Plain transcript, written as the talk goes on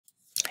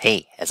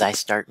Hey, as I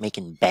start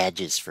making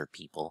badges for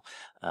people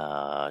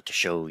to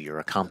show your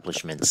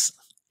accomplishments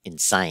in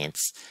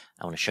science,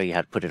 I want to show you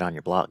how to put it on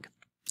your blog.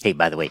 Hey,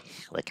 by the way,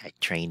 like I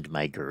trained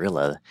my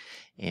gorilla,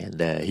 and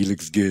he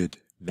looks good.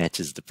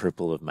 Matches the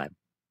purple of my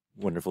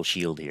wonderful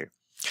shield here.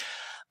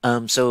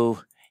 So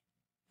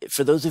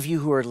for those of you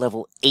who are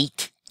level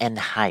 8 and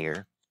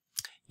higher,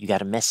 you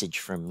got a message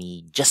from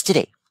me just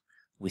today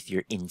with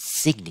your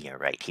insignia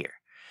right here.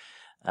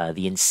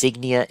 The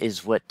insignia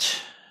is what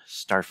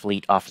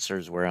Starfleet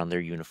officers wear on their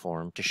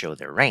uniform to show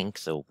their rank,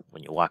 so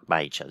when you walk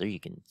by each other, you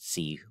can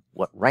see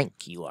what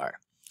rank you are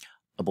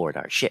aboard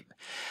our ship.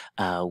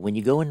 When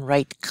you go and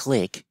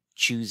right-click,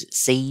 choose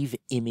Save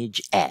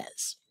Image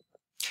As.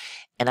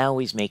 And I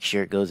always make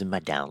sure it goes in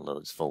my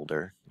Downloads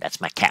folder. That's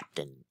my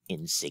captain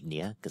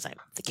insignia, because I'm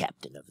the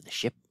captain of the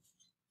ship.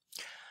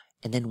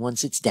 And then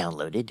once it's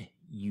downloaded,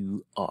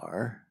 you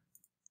are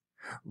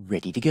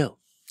ready to go.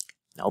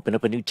 Now open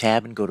up a new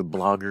tab and go to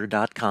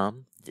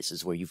blogger.com. This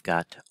is where you've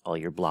got all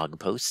your blog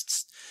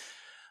posts.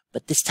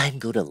 But this time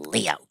go to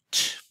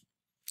Layout.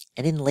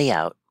 And in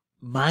Layout,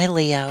 my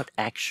layout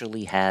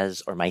actually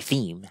has, or my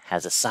theme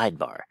has a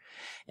sidebar.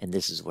 And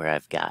this is where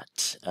I've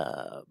got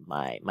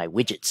my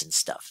widgets and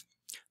stuff.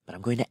 But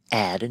I'm going to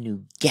add a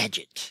new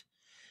gadget.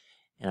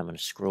 And I'm going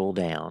to scroll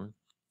down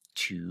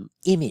to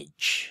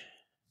Image.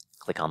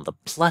 Click on the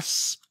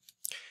plus.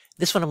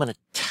 This one I'm going to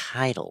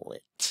title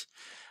it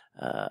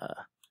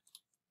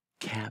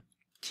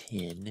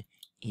Captain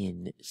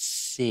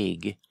Insignia,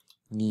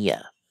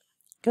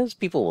 because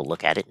people will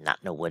look at it and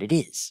not know what it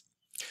is.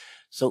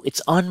 So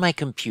it's on my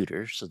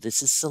computer, so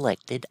this is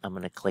selected. I'm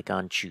going to click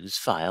on Choose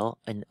File,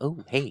 and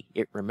oh, hey,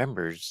 it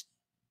remembers,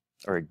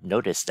 or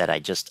notice that I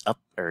just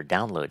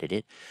downloaded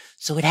it,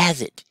 so it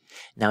has it.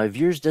 Now, if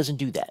yours doesn't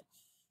do that,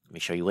 let me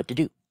show you what to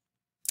do.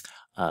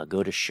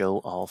 Go to Show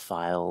All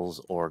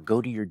Files, or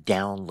go to your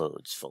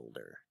Downloads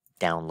folder.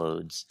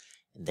 Downloads,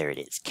 and there it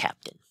is,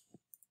 Captain.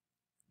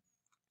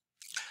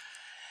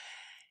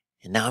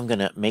 And now I'm going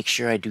to make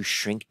sure I do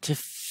shrink to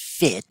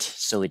fit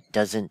so it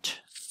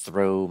doesn't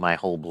throw my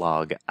whole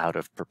blog out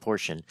of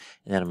proportion.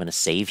 And then I'm going to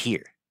save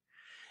here.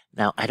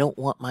 Now, I don't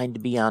want mine to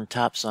be on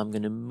top, so I'm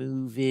going to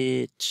move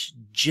it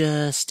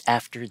just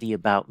after the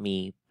About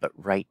Me, but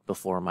right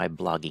before my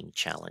blogging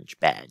challenge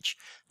badge.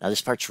 Now,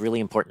 this part's really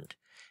important.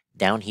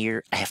 Down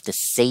here, I have to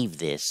save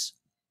this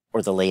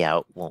or the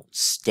layout won't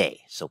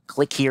stay. So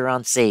click here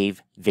on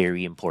Save,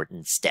 very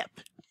important step.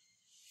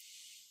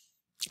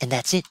 And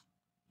that's it.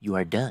 You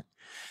are done.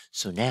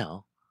 So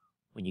now,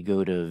 when you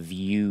go to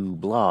View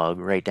Blog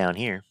right down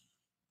here,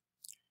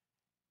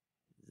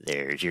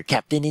 there's your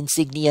Captain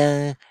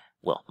Insignia.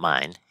 Well,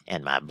 mine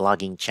and my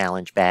blogging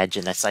challenge badge.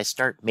 And as I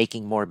start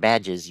making more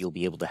badges, you'll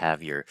be able to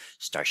have your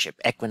Starship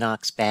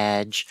Equinox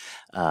badge,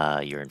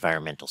 your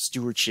Environmental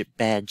Stewardship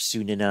badge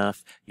soon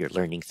enough, your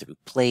Learning Through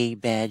Play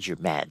badge, your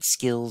Mad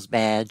Skills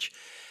badge.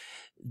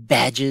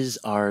 Badges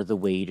are the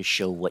way to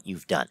show what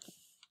you've done.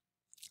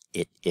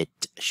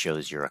 It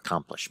shows your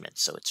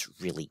accomplishments, so it's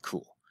really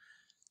cool.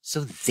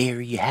 So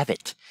there you have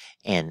it.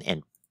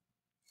 And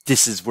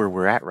this is where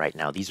we're at right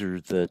now. These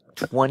are the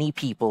 20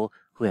 people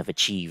who have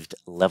achieved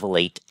level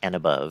 8 and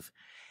above.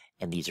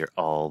 And these are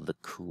all the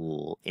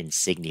cool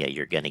insignia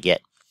you're going to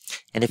get.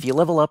 And if you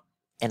level up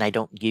and I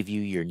don't give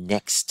you your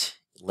next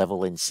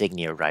level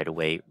insignia right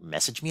away,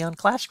 message me on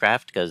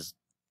Classcraft, because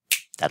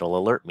that'll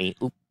alert me.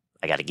 Oop,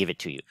 I got to give it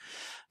to you.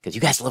 Because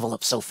you guys level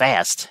up so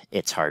fast,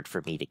 it's hard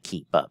for me to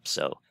keep up.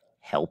 So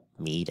help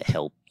me to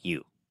help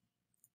you.